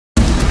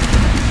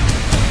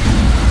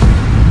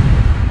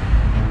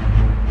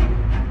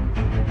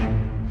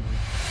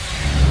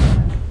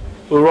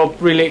Well, Rob,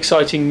 really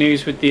exciting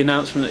news with the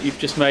announcement that you've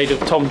just made of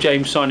Tom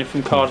James signing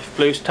from Cardiff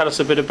Blues. Tell us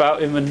a bit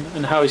about him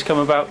and how he's come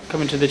about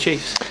coming to the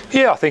Chiefs.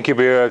 Yeah, I think he'll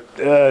be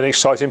an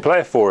exciting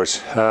player for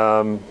us.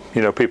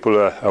 You know, people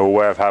are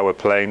aware of how we're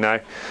playing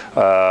now.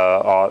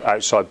 Our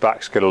outside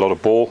backs get a lot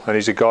of ball, and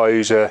he's a guy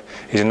who's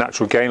he's a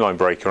natural gain line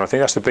breaker. And I think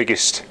that's the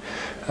biggest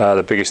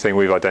thing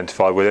we've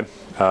identified with him,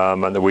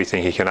 and that we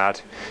think he can add.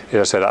 As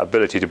I say, that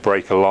ability to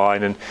break a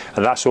line, and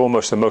that's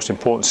almost the most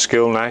important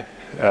skill now.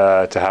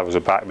 To have as a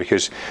back,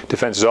 because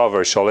defences are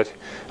very solid.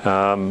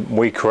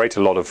 We create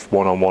a lot of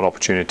one-on-one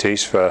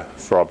opportunities for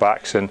our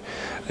backs, and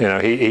you know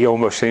he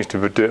almost seems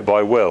to do it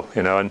by will.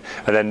 You know, and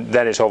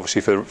then it's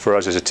obviously for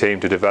us as a team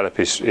to develop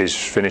his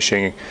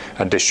finishing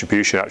and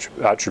distribution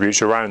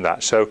attributes around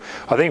that. So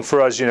I think for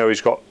us, you know,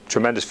 he's got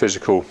tremendous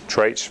physical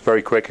traits,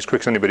 very quick, as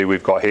quick as anybody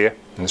we've got here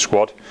in the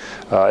squad,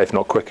 if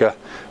not quicker.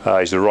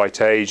 He's the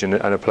right age and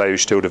a player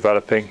who's still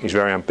developing. He's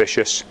very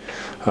ambitious,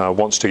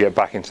 wants to get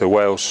back into the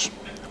Wales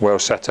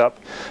set up,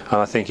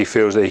 and I think he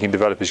feels that he can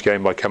develop his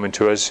game by coming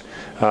to us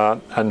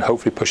and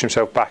hopefully push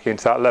himself back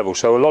into that level.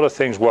 So a lot of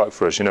things work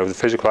for us. You know, the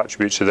physical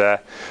attributes are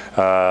there,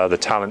 the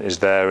talent is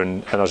there,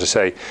 and as I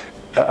say,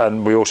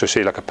 and we also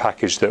see like a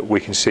package that we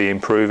can see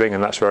improving,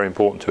 and that's very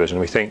important to us. And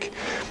we think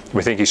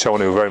he's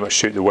someone who will very much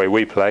suit the way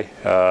we play.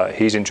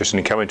 He's interested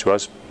in coming to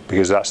us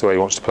because that's the way he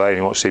wants to play, and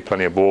he wants to see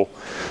plenty of ball.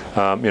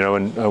 You know,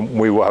 and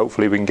we will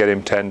hopefully we can get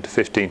him 10 to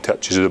 15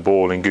 touches of the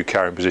ball in good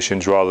carrying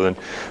positions rather than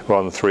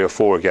 3 or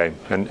 4 a game.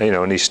 And you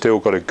know, and he's still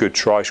got a good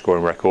try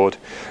scoring record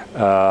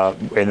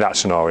in that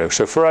scenario.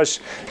 So for us,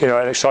 you know,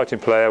 an exciting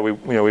player.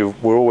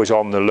 We're always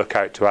on the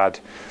lookout to add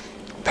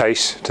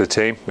pace to the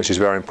team, which is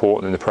very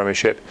important in the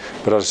Premiership,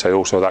 but as I say,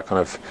 also that kind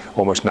of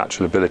almost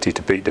natural ability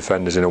to beat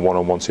defenders in a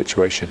one-on-one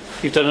situation.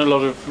 You've done a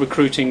lot of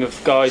recruiting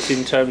of guys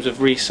in terms of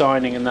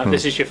re-signing and that.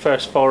 This is your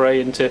first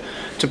foray into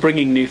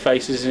bringing new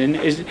faces in.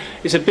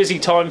 It's a busy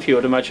time for you,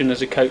 I'd imagine,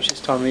 as a coach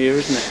this time of year,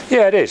 isn't it?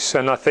 Yeah, it is,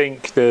 and I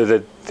think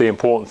the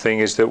important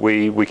thing is that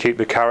we keep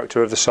the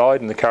character of the side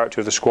and the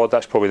character of the squad.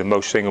 That's probably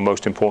the single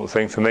most important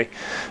thing for me.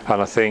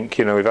 And I think,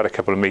 you know, we've had a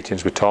couple of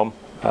meetings with Tom.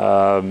 He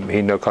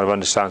kind of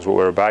understands what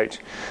we're about,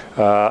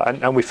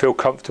 and we feel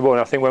comfortable.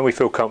 And I think when we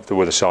feel comfortable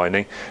with a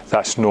signing,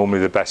 that's normally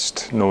the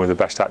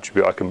best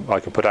attribute I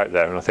can put out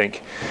there. And I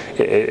think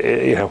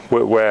you know,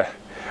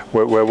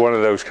 we're one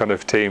of those kind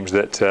of teams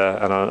that,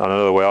 and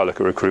another way I look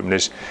at recruitment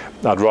is,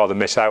 I'd rather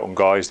miss out on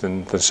guys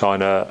than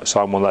sign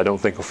one that I don't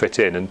think will fit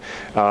in.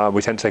 And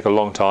we tend to take a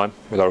long time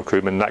with our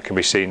recruitment, and that can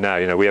be seen now.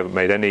 You know, we haven't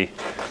made any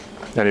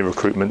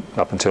recruitment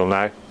up until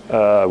now.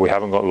 We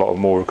haven't got a lot of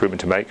more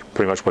recruitment to make,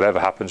 pretty much whatever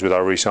happens with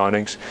our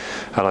re-signings,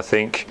 and I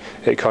think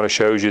it kind of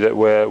shows you that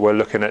we're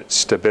looking at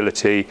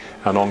stability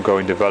and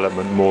ongoing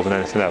development more than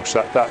anything else.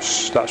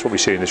 That's what we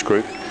see in this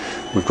group.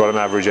 We've got an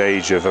average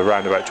age of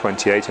around about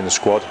 28 in the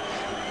squad.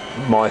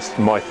 My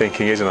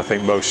thinking is, and I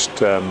think most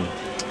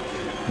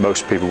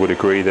people would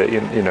agree, that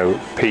you know,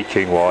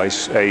 peaking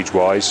wise, age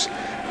wise,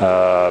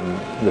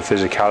 the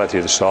physicality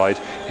of the side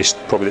is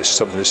probably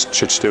something that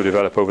should still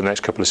develop over the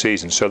next couple of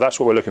seasons. So that's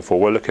what we're looking for.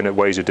 We're looking at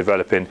ways of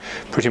developing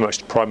pretty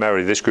much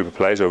primarily this group of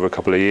players over a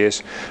couple of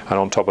years, and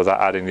on top of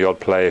that adding the odd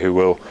player who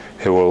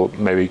will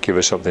maybe give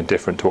us something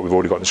different to what we've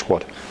already got in the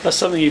squad. That's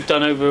something you've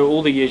done over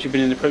all the years you've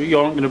been in the Premier. You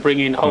aren't going to bring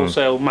in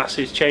wholesale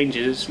massive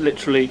changes. It's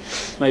literally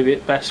maybe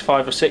at best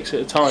 5 or 6 at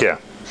a time. Yeah.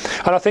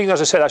 And I think, as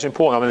I said, that's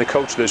important. I mean, the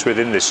culture that's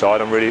within this side,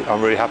 I'm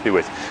really happy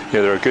with. You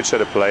know, they're a good set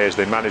of players.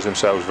 They manage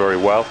themselves very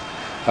well.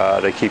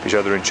 They keep each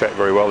other in check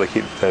very well. They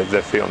keep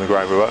their feet on the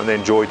ground very well, and they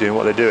enjoy doing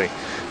what they're doing.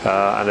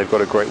 And they've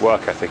got a great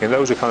work ethic. And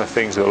those are kind of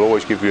things that will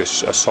always give you a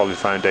solid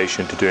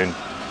foundation to doing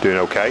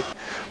okay.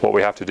 What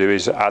we have to do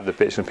is add the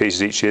bits and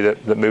pieces each year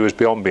that move us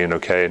beyond being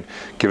okay, and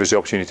give us the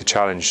opportunity to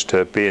challenge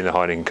to be in the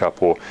Heineken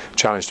Cup, or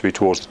challenge to be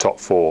towards the top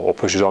 4, or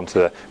push us on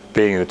to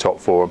being in the top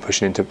 4 and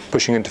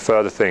pushing into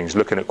further things,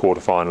 looking at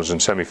quarterfinals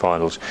and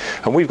semi-finals.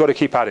 And we've got to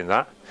keep adding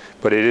that.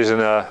 But it isn't,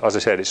 as I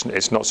said,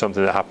 it's not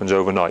something that happens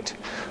overnight.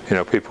 You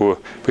know, people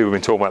have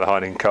been talking about the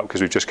Heineken Cup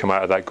because we've just come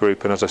out of that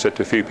group, and as I said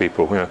to a few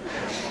people, you know,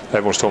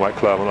 everyone's talking about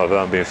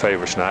Clermont being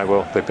favourites now.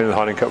 Well, they've been in the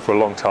Heineken Cup for a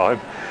long time,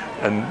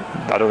 and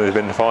I don't think they've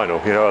been in the final.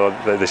 You know,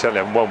 they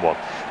certainly haven't won one.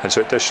 And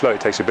so it does slow. It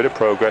takes a bit of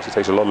progress. It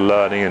takes a lot of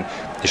learning, and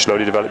you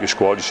slowly develop your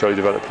squad. You slowly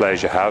develop the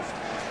players you have.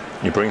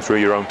 You bring through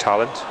your own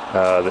talent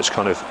that's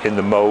kind of in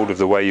the mould of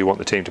the way you want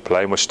the team to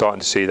play, and we're starting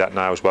to see that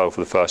now as well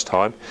for the first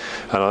time.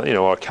 And you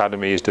know, our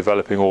academy is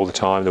developing all the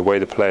time. The way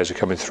the players are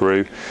coming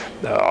through,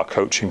 our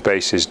coaching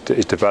base is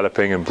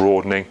developing and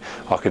broadening.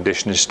 Our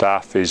conditioning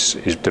staff is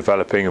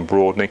developing and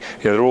broadening.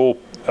 You know, they're all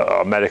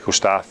our medical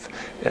staff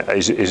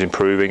is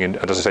improving and,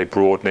 as I say,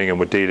 broadening, and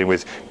we're dealing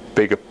with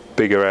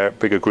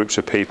bigger groups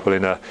of people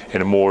in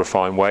a more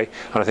refined way.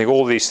 And I think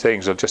all these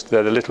things are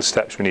they're the little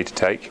steps we need to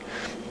take.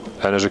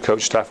 And as a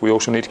coach staff, we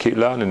also need to keep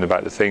learning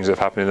about the things that have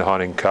happened in the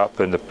Heineken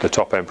Cup and the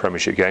top-end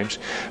Premiership games.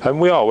 And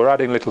we're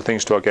adding little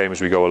things to our game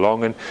as we go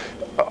along. And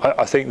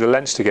I think the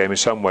Leinster game, in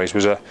some ways,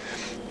 was a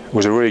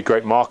really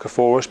great marker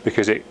for us,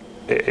 because it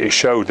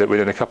showed that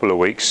within a couple of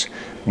weeks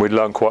we'd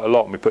learned quite a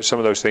lot, and we put some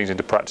of those things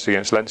into practice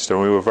against Leinster,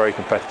 and we were very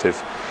competitive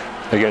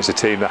against a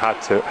team that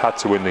had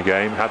to win the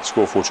game, had to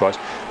score 4 tries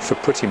for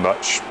pretty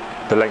much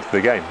the length of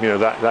the game. You know,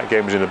 that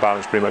game was in the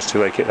balance pretty much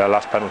till they kicked their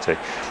last penalty,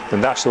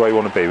 and that's the way we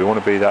want to be. We want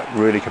to be that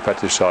really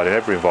competitive side in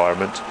every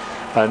environment,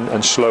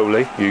 and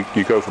slowly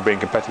you go from being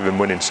competitive and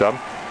winning some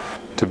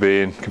to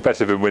being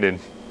competitive and winning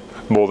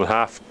more than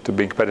half, to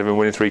being competitive and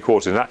winning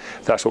 3/4, and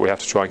that's what we have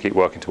to try and keep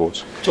working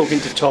towards. Talking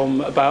to Tom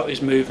about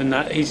his move and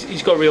that,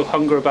 he's got a real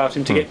hunger about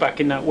him to get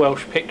back in that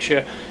Welsh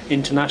picture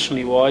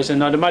internationally wise,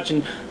 and I'd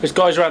imagine there's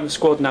guys around the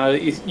squad now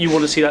that you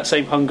want to see that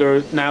same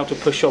hunger now to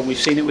push on. We've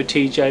seen it with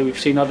TJ, we've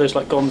seen others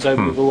like Gonzo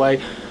move away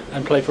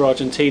and play for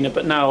Argentina,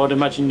 but now I'd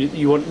imagine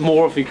you want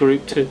more of your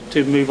group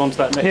to move on to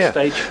that next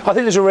stage. I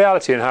think there's a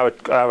reality in how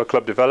a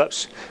club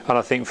develops, and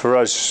I think for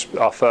us,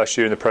 our first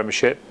year in the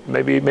Premiership,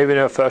 maybe in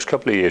our first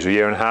couple of years, a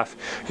year and a half,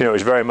 you know, it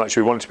was very much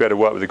we wanted to be able to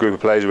work with a group of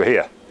players who were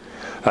here.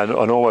 And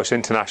almost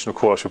international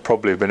call-ups would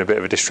probably have been a bit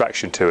of a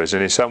distraction to us,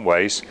 and in some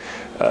ways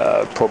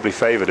probably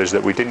favoured us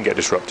that we didn't get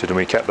disrupted, and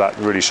we kept that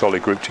really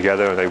solid group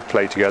together, and they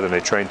played together and they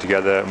trained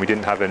together, and we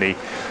didn't have any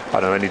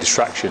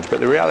distractions.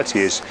 But the reality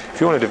is, if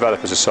you want to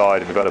develop as a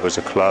side and develop as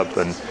a club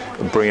and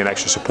bring in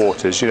extra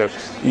supporters, you know,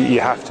 you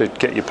have to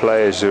get your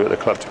players who are at the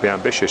club to be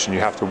ambitious, and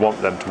you have to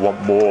want them to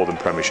want more than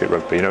Premiership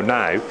rugby. You know,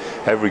 now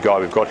every guy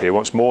we've got here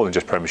wants more than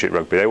just Premiership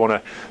rugby. They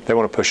want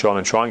to push on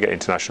and try and get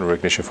international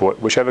recognition for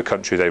whichever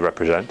country they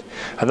represent.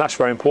 And that's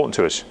very important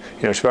to us.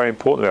 You know, it's very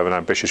important to have an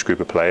ambitious group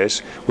of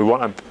players. We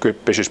want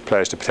ambitious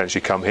players to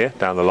potentially come here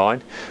down the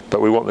line, but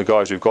we want the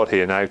guys we've got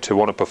here now to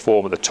want to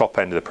perform at the top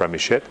end of the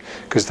Premiership,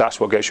 because that's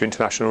what gets you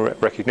international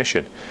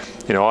recognition.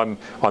 You know,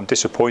 I'm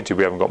disappointed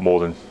we haven't got more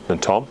than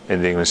Tom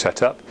in the England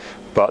setup,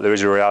 but there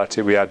is a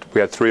reality. We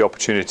had 3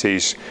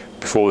 opportunities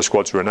before the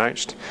squads were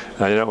announced,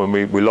 and you know,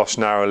 when we lost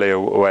narrowly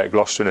away at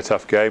Gloucester in a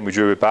tough game, we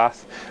drew with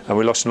Bath, and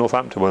we lost to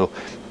Northampton. Well,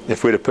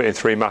 if we'd have put in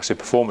 3 massive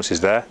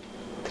performances there,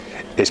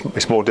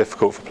 it's more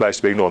difficult for players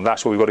to be ignored, and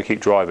that's what we've got to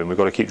keep driving. We've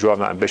got to keep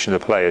driving that ambition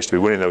of the players to be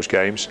winning those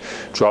games,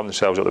 driving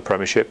themselves up the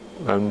Premiership,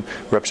 and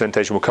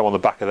representation will come on the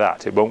back of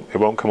that. It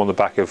won't come on the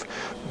back of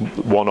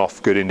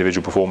one-off good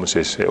individual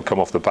performances. It'll come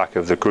off the back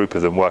of the group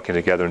of them working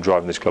together and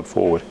driving this club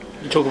forward.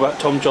 You talk about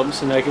Tom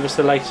Johnson there, give us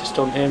the latest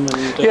on him.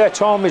 And, yeah,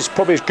 Tom is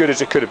probably as good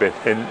as it could have been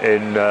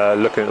in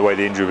looking at the way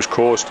the injury was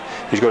caused.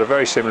 He's got a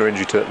very similar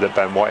injury to that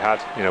Ben White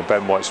had. You know,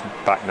 Ben White's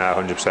back now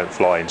 100%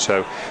 flying,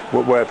 so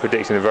we're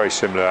predicting a very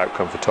similar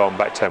outcome for Tom,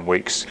 back 10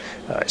 weeks.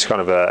 It's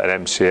kind of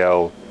an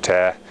MCL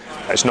tear.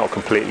 It's not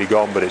completely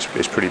gone, but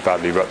it's pretty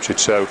badly ruptured.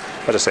 So,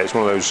 as I say, it's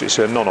one of those. It's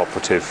a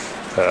non-operative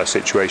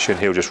situation.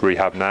 He'll just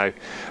rehab now,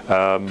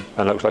 and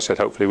like I said,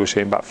 hopefully we'll see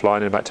him back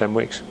flying in about 10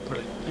 weeks.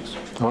 Brilliant.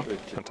 Thanks. All right.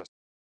 Fantastic.